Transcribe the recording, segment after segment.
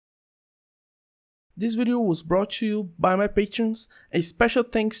This video was brought to you by my patrons. A special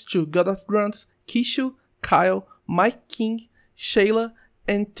thanks to God of Grunts, Kishu, Kyle, Mike King, Shayla,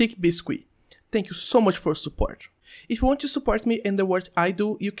 and Thick Biscuit. Thank you so much for support. If you want to support me and the work I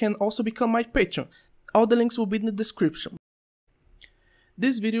do, you can also become my patron. All the links will be in the description.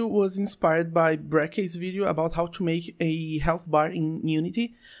 This video was inspired by Brecke's video about how to make a health bar in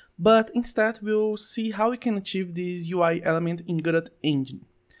Unity, but instead we'll see how we can achieve this UI element in Godot Engine.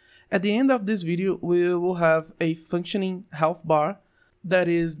 At the end of this video, we will have a functioning health bar that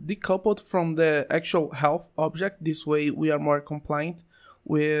is decoupled from the actual health object. This way we are more compliant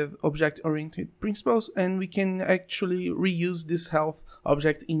with object-oriented principles, and we can actually reuse this health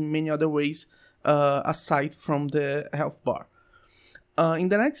object in many other ways aside from the health bar. In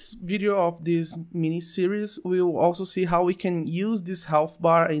the next video of this mini-series, we will also see how we can use this health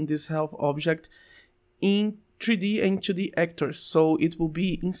bar and this health object in 3D and 2D actors, so it will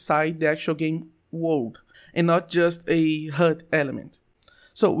be inside the actual game world and not just a HUD element.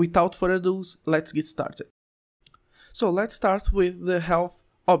 So without further ado, let's get started. So let's start with the health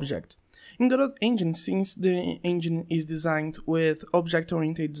object. In Godot Engine, since the engine is designed with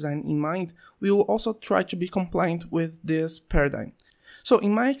object-oriented design in mind, we will also try to be compliant with this paradigm. So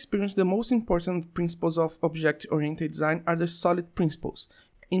in my experience, the most important principles of object-oriented design are the solid principles,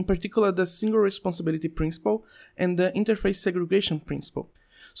 in particular the single responsibility principle and the interface segregation principle.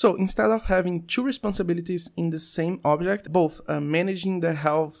 So instead of having two responsibilities in the same object, both managing the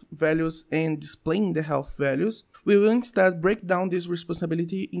health values and displaying the health values, we will instead break down this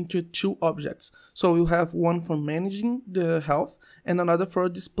responsibility into two objects. So we'll have one for managing the health and another for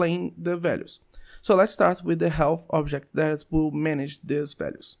displaying the values. So let's start with the health object that will manage these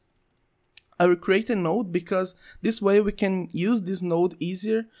values. I will create a node because this way we can use this node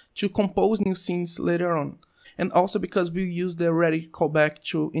easier to compose new scenes later on. And also because we use the ready callback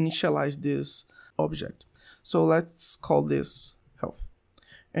to initialize this object. So let's call this health.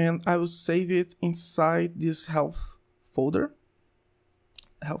 And I will save it inside this health folder,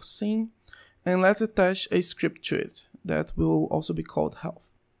 health scene. And let's attach a script to it that will also be called health.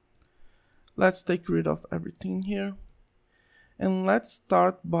 Let's take rid of everything here. And let's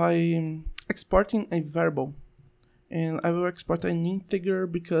start by exporting a variable. And I will export an integer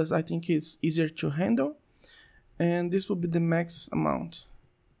because I think it's easier to handle. And this will be the max amount.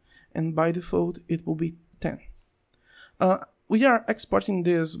 And by default, it will be 10. We are exporting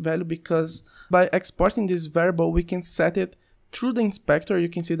this value because by exporting this variable, we can set it through the inspector. You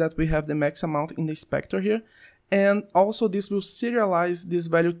can see that we have the max amount in the inspector here. And also this will serialize this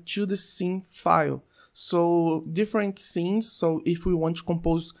value to the scene file. So different scenes, so if we want to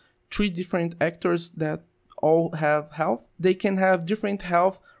compose 3 different actors that all have health, they can have different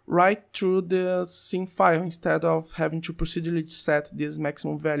health right through the scene file instead of having to procedurally set this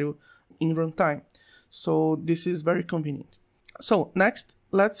maximum value in runtime. So this is very convenient. So next,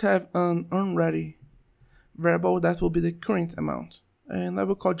 let's have an onReady variable that will be the current amount. And I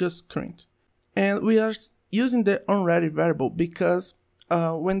will call just current. And we are using the onReady variable because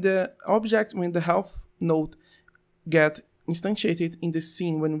when the health node get instantiated in the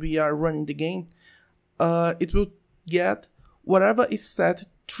scene when we are running the game, it will get whatever is set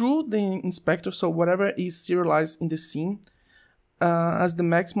through the inspector, so whatever is serialized in the scene as the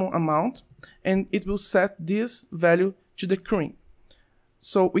maximum amount, and it will set this value to the current.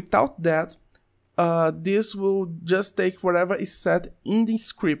 So without that, this will just take whatever is set in the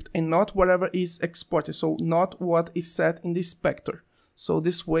script and not whatever is exported, so not what is set in the inspector. So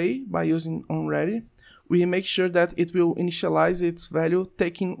this way, by using onReady, we make sure that it will initialize its value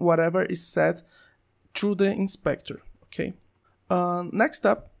taking whatever is set through the inspector. Okay. Next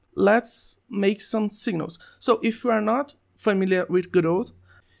up, let's make some signals. So if you are not familiar with Godot,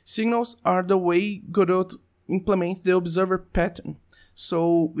 signals are the way Godot implements the observer pattern.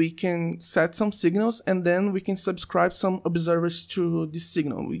 So we can set some signals and then we can subscribe some observers to this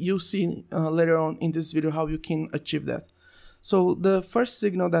signal. You'll see later on in this video how you can achieve that. So the first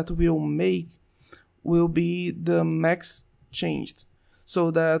signal that we'll make will be the max changed, so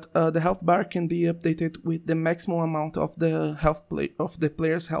that the health bar can be updated with the maximum amount of the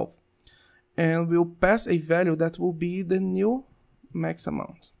player's health. And we'll pass a value that will be the new max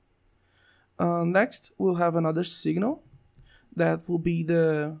amount. Next, we'll have another signal that will be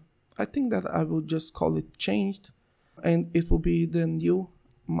I think that I will just call it changed, and it will be the new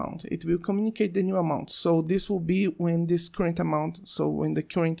amount. It will communicate the new amount. So this will be when this current amount, so when the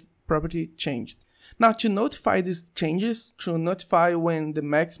current property changed. Now to notify these changes, to notify when the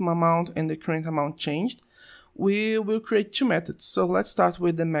maximum amount and the current amount changed, we will create 2 methods. So let's start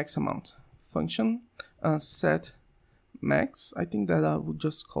with the max amount function, set max. I think that I would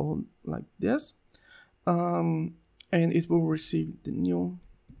just call like this. and it will receive the new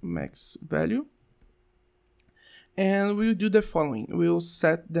max value. And we'll do the following. We'll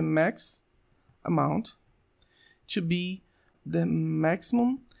set the max amount to be the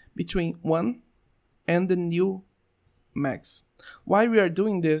maximum between 1 and the new max. Why we are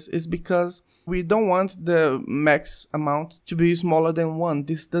doing this is because we don't want the max amount to be smaller than 1.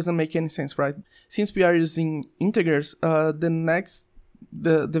 This doesn't make any sense, right? Since we are using integers, the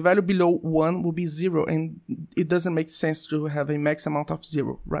value below 1 will be 0, and it doesn't make sense to have a max amount of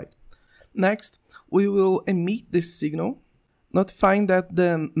 0, right? Next, we will emit this signal, notifying that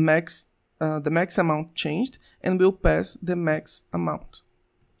the max amount changed, and we'll pass the max amount.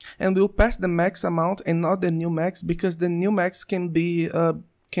 And we'll pass the max amount and not the new max, because the new max can be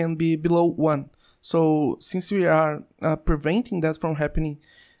below 1. So since we are preventing that from happening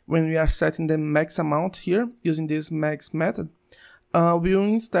when we are setting the max amount here using this max method, we will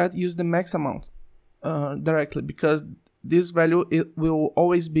instead use the max amount directly, because this value will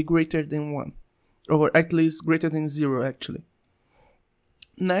always be greater than 1, or at least greater than 0 actually.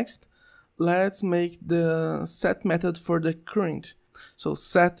 Next, let's make the set method for the current. So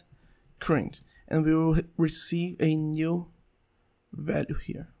set current, and we will receive a new value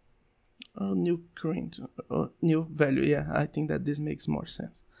here. New current, or new value, yeah, I think that this makes more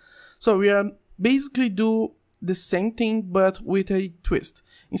sense. So we are basically do the same thing but with a twist.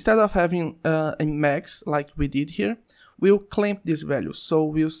 Instead of having a max like we did here, we'll clamp this value. So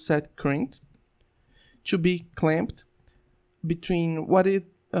we'll set current to be clamped between what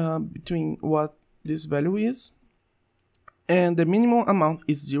this value is, and the minimum amount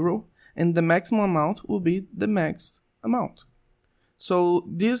is 0, and the maximum amount will be the max amount. So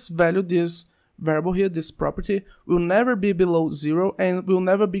this value, this variable here, this property, will never be below 0 and will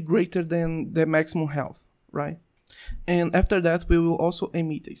never be greater than the maximum health, right? And after that, we will also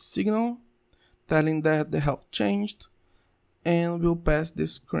emit a signal telling that the health changed, and we'll pass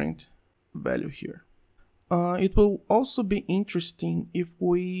this current value here. It will also be interesting if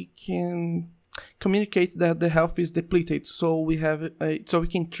we can communicate that the health is depleted, so we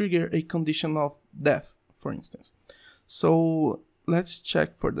can trigger a condition of death, for instance. So let's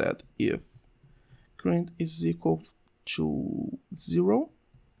check for that. If current is equal to 0,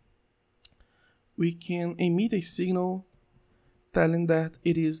 we can emit a signal telling that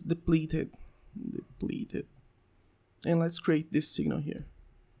it is depleted. And let's create this signal here.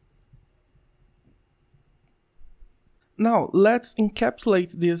 Now let's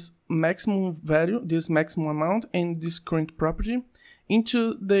encapsulate this maximum value, this maximum amount, and this current property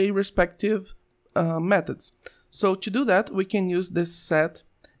into the respective methods. So to do that, we can use the set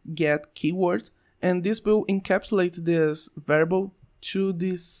get keyword, and this will encapsulate this variable to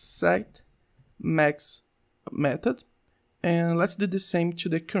the set max method. And let's do the same to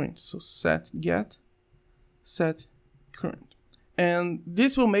the current. So set get set current, and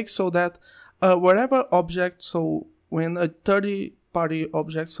this will make so that whatever object, so when a third-party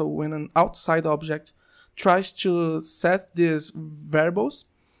object, so when an outside object tries to set these variables,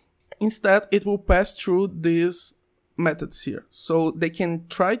 instead it will pass through these methods here. So they can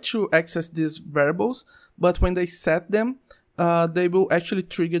try to access these variables, but when they set them, they will actually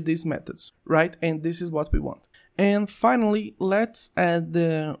trigger these methods, right? And this is what we want. And finally, let's add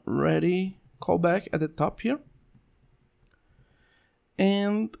the ready callback at the top here.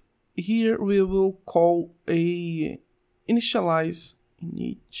 And here we will call a initialize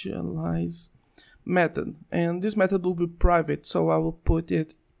method, and this method will be private, so I will put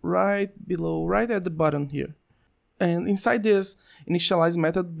it right below, right at the bottom here. And inside this initialize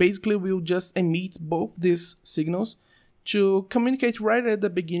method, basically we'll just emit both these signals to communicate right at the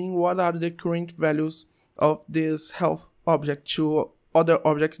beginning what are the current values of this health object to other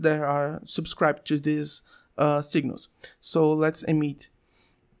objects that are subscribed to these signals. So let's emit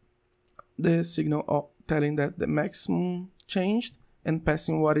the signal telling that the maximum changed and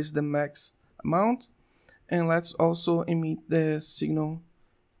passing what is the max amount. And let's also emit the signal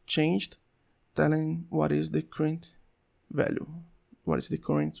changed telling what is the current value, what is the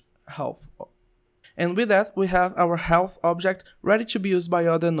current health. And with that, we have our health object ready to be used by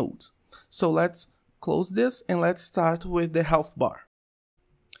other nodes. So let's close this and let's start with the health bar.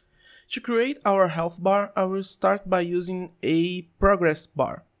 To create our health bar, I will start by using a progress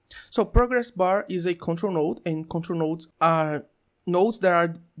bar. So progress bar is a control node, and control nodes are nodes that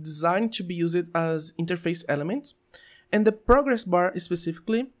are designed to be used as interface elements. And the progress bar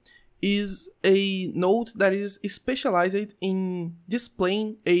specifically is a node that is specialized in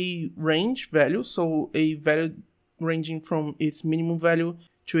displaying a range value, so a value ranging from its minimum value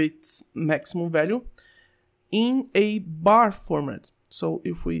to its maximum value in a bar format. So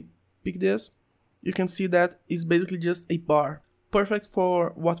if we pick this, you can see that it's basically just a bar. Perfect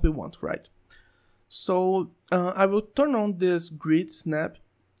for what we want, right? So I will turn on this grid snap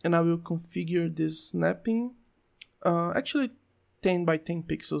and I will configure this snapping. Actually 10 by 10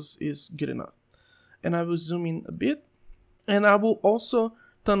 pixels is good enough. And I will zoom in a bit. And I will also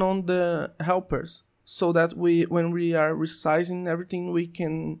turn on the helpers so that when we are resizing everything, we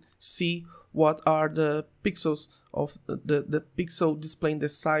can see what are the pixels of the pixel displaying the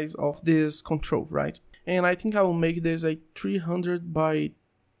size of this control, right? And I think I will make this a 300 by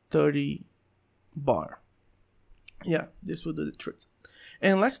 30 bar. Yeah, this will do the trick.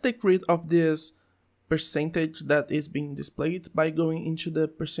 And let's take rid of this percentage that is being displayed by going into the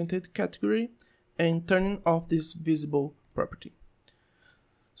percentage category and turning off this visible property.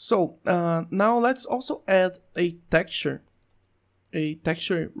 So now let's also add a texture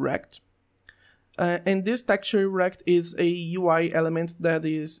rect. And this texture rect is a UI element that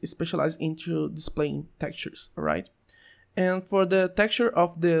is specialized into displaying textures, right? And for the texture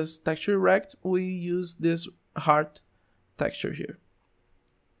of this texture rect, we use this heart texture here.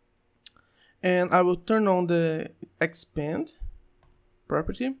 And I will turn on the expand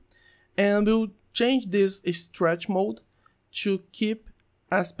property and we'll change this stretch mode to keep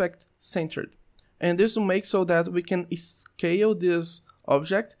aspect centered. And this will make so that we can scale this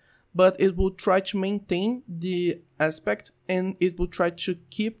object, but it will try to maintain the aspect and it will try to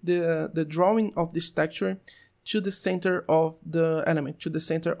keep the drawing of this texture to the center of the element, to the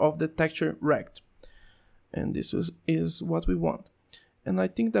center of the texture rect. And this is what we want. And I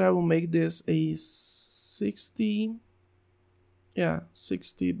think that I will make this a 60 by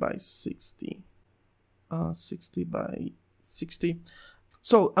 60. 60 by 60.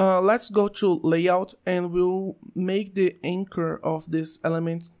 So let's go to layout and we'll make the anchor of this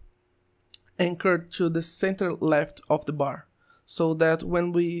element anchored to the center left of the bar, so that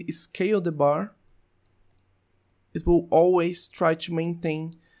when we scale the bar, it will always try to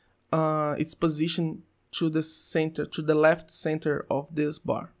maintain its position to the center, to the left center of this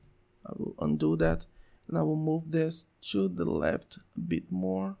bar. I will undo that and I will move this to the left a bit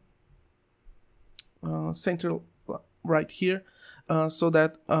more, center right here, so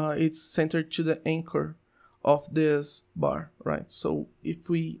that it's centered to the anchor of this bar, right? So if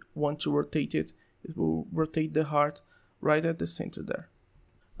we want to rotate it, it will rotate the heart right at the center there.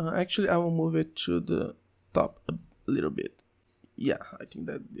 Actually, I will move it to the top a little bit. Yeah, I think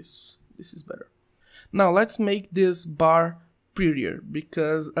that this is better. Now let's make this bar prettier,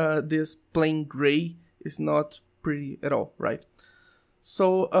 because this plain gray is not pretty at all, right?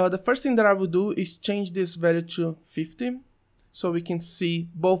 So the first thing that I will do is change this value to 50, so we can see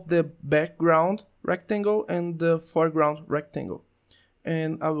both the background rectangle and the foreground rectangle.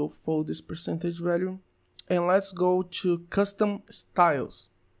 And I will fold this percentage value. And let's go to custom styles.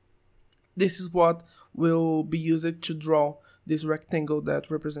 This is what will be used to draw this rectangle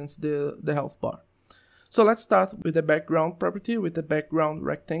that represents the health bar. So let's start with the background property, with the background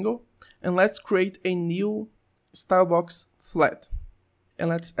rectangle. And let's create a new style box flat. And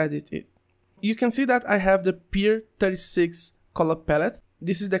let's edit it. You can see that I have the Peer 36 color palette.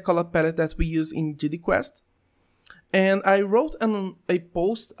 This is the color palette that we use in GDQuest. And I wrote a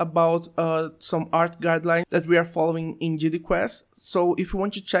post about some art guidelines that we are following in GDQuest. So if you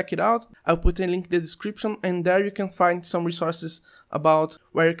want to check it out, I'll put a link in the description, and there you can find some resources about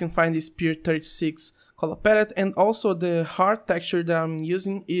where you can find this Peer 36 color palette. And also the heart texture that I'm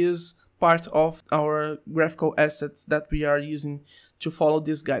using is part of our graphical assets that we are using to follow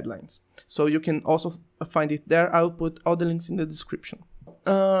these guidelines. So you can also find it there. I'll put all the links in the description.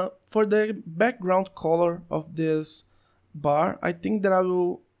 For the background color of this bar, I think that I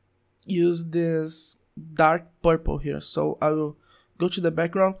will use this dark purple here. So I will go to the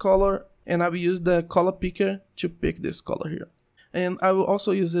background color and I will use the color picker to pick this color here. And I will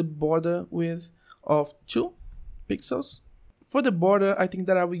also use a border width of 2 pixels. For the border, I think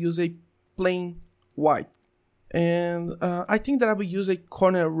that I will use a plain white. And I think that I will use a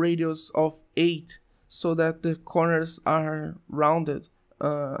corner radius of 8 so that the corners are rounded.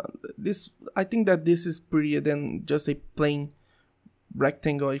 I think that this is prettier than just a plain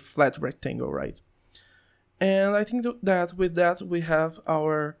rectangle, a flat rectangle, right? And I think that with that we have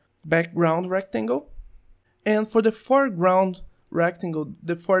our background rectangle. And for the foreground rectangle,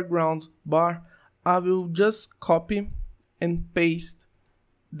 the foreground bar, I will just copy and paste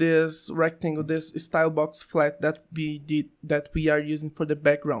this rectangle, this style box flat that we are using for the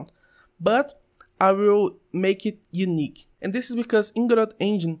background. But I will make it unique. And this is because in Godot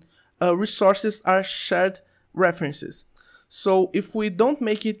Engine, resources are shared references. So if we don't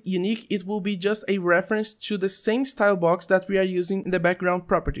make it unique, it will be just a reference to the same style box that we are using in the background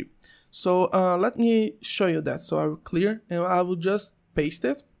property. So let me show you that. So I will clear and I will just paste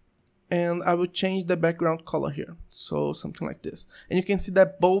it, and I will change the background color here. So something like this. And you can see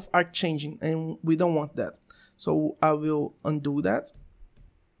that both are changing, and we don't want that. So I will undo that,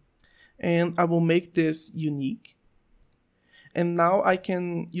 and I will make this unique. And now I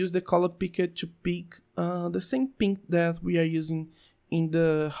can use the color picker to pick the same pink that we are using in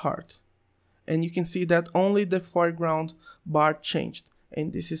the heart. And you can see that only the foreground bar changed.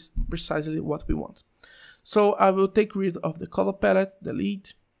 And this is precisely what we want. So I will take rid of the color palette,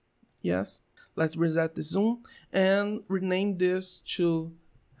 delete, yes. Let's reset the zoom and rename this to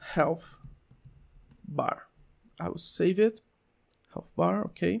health bar. I will save it, health bar,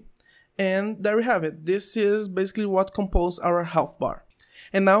 okay. And there we have it. This is basically what composes our health bar.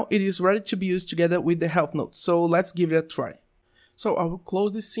 And now it is ready to be used together with the health node. So let's give it a try. So I will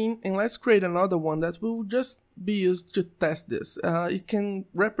close this scene and let's create another one that will just be used to test this. It can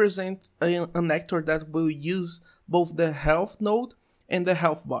represent an actor that will use both the health node and the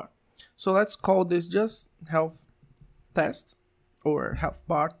health bar. So let's call this just health test or health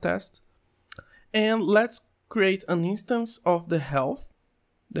bar test. And let's create an instance of the health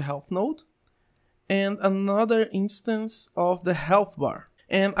node, and another instance of the health bar.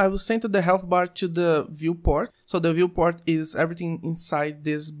 And I will center the health bar to the viewport. So the viewport is everything inside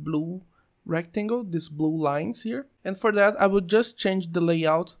this blue rectangle, these blue lines here. And for that, I will just change the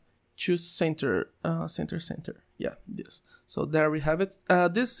layout to center, center. Yeah, this. So there we have it.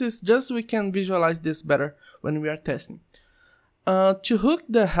 This is just so we can visualize this better when we are testing. To hook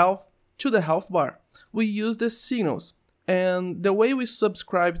the health to the health bar, we use the signals. And the way we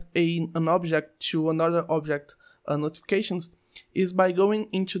subscribe an object to another object notifications is by going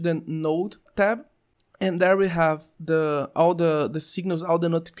into the node tab, and there we have all the signals, all the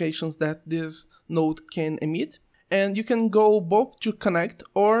notifications that this node can emit. And you can go both to connect,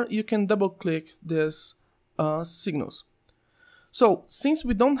 or you can double click these signals. So since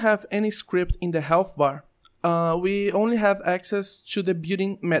we don't have any script in the health bar, we only have access to the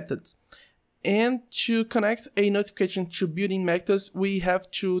built-in methods. And to connect a notification to built-in methods, we have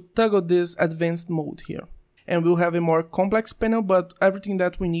to toggle this advanced mode here. And we'll have a more complex panel, but everything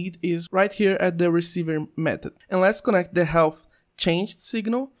that we need is right here at the receiver method. And let's connect the health changed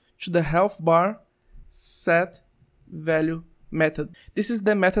signal to the health bar set value method. This is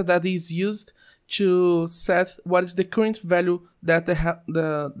the method that is used to set what is the current value that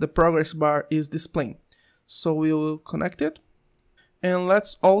the progress bar is displaying. So we will connect it. And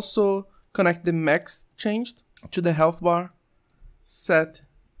let's also connect the max changed to the health bar set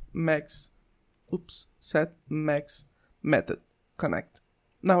max method connect.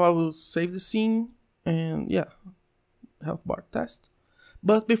 Now I will save the scene, and yeah, health bar test.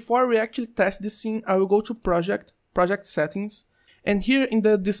 But before we actually test this scene, I will go to project settings, and here in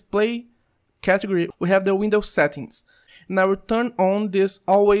the display category we have the window settings. And I will turn on this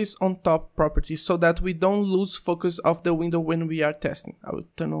always on top property so that we don't lose focus of the window when we are testing. I will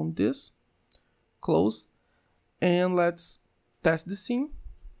turn on this, close, and let's test the scene.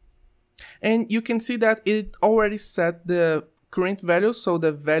 And you can see that it already set the current value, so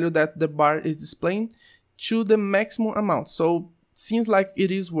the value that the bar is displaying, to the maximum amount. So it seems like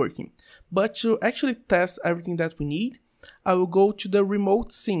it is working. But to actually test everything that we need, I will go to the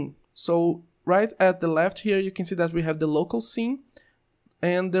remote scene. So right at the left here, you can see that we have the local scene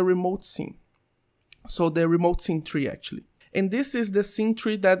and the remote scene. So the remote scene tree actually. And this is the scene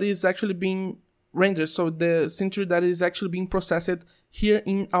tree that is actually being rendered. So the scene tree that is actually being processed here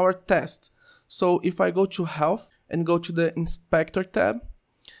in our test. So if I go to health and go to the inspector tab,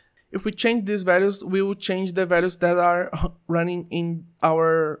 if we change these values, we will change the values that are running in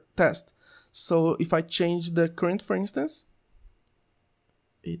our test. So if I change the current, for instance,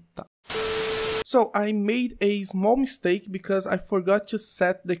 so I made a small mistake because I forgot to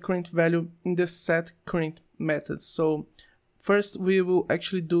set the current value in the set current method. So first we will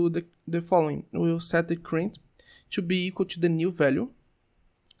actually do the following. We will set the current to be equal to the new value,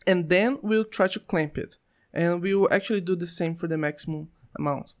 and then we'll try to clamp it, and we will actually do the same for the maximum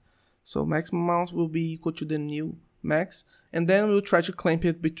amount. So maximum amount will be equal to the new max, and then we'll try to clamp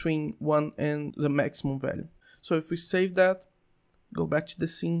it between 1 and the maximum value. So if we save that, go back to the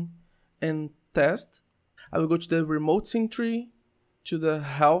scene and test, I will go to the remote scene tree, to the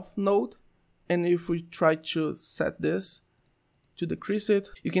health node, and if we try to set this to decrease it,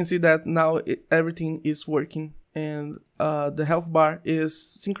 you can see that now everything is working, and the health bar is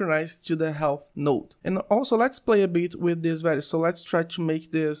synchronized to the health node. And also let's play a bit with this value. So let's try to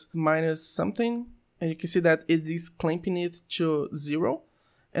make this minus something, and you can see that it is clamping it to 0.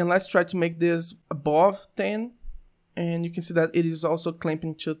 And let's try to make this above 10, and you can see that it is also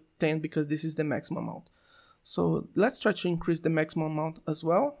clamping to 10 because this is the maximum amount. So let's try to increase the maximum amount as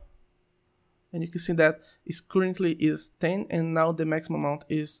well. And you can see that it currently is 10, and now the maximum amount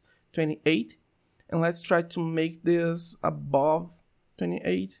is 28. And let's try to make this above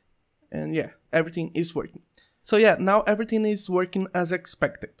 28, and yeah, everything is working. So yeah, now everything is working as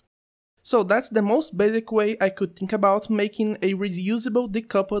expected. So that's the most basic way I could think about making a reusable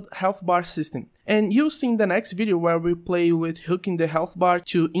decoupled health bar system. And you'll see in the next video where we play with hooking the health bar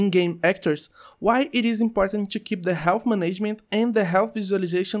to in-game actors why it is important to keep the health management and the health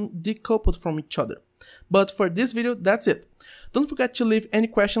visualization decoupled from each other. But for this video, that's it. Don't forget to leave any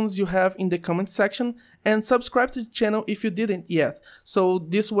questions you have in the comment section and subscribe to the channel if you didn't yet, so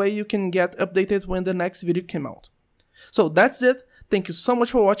this way you can get updated when the next video came out. So that's it. Thank you so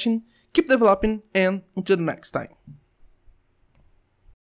much for watching. Keep developing, and until the next time.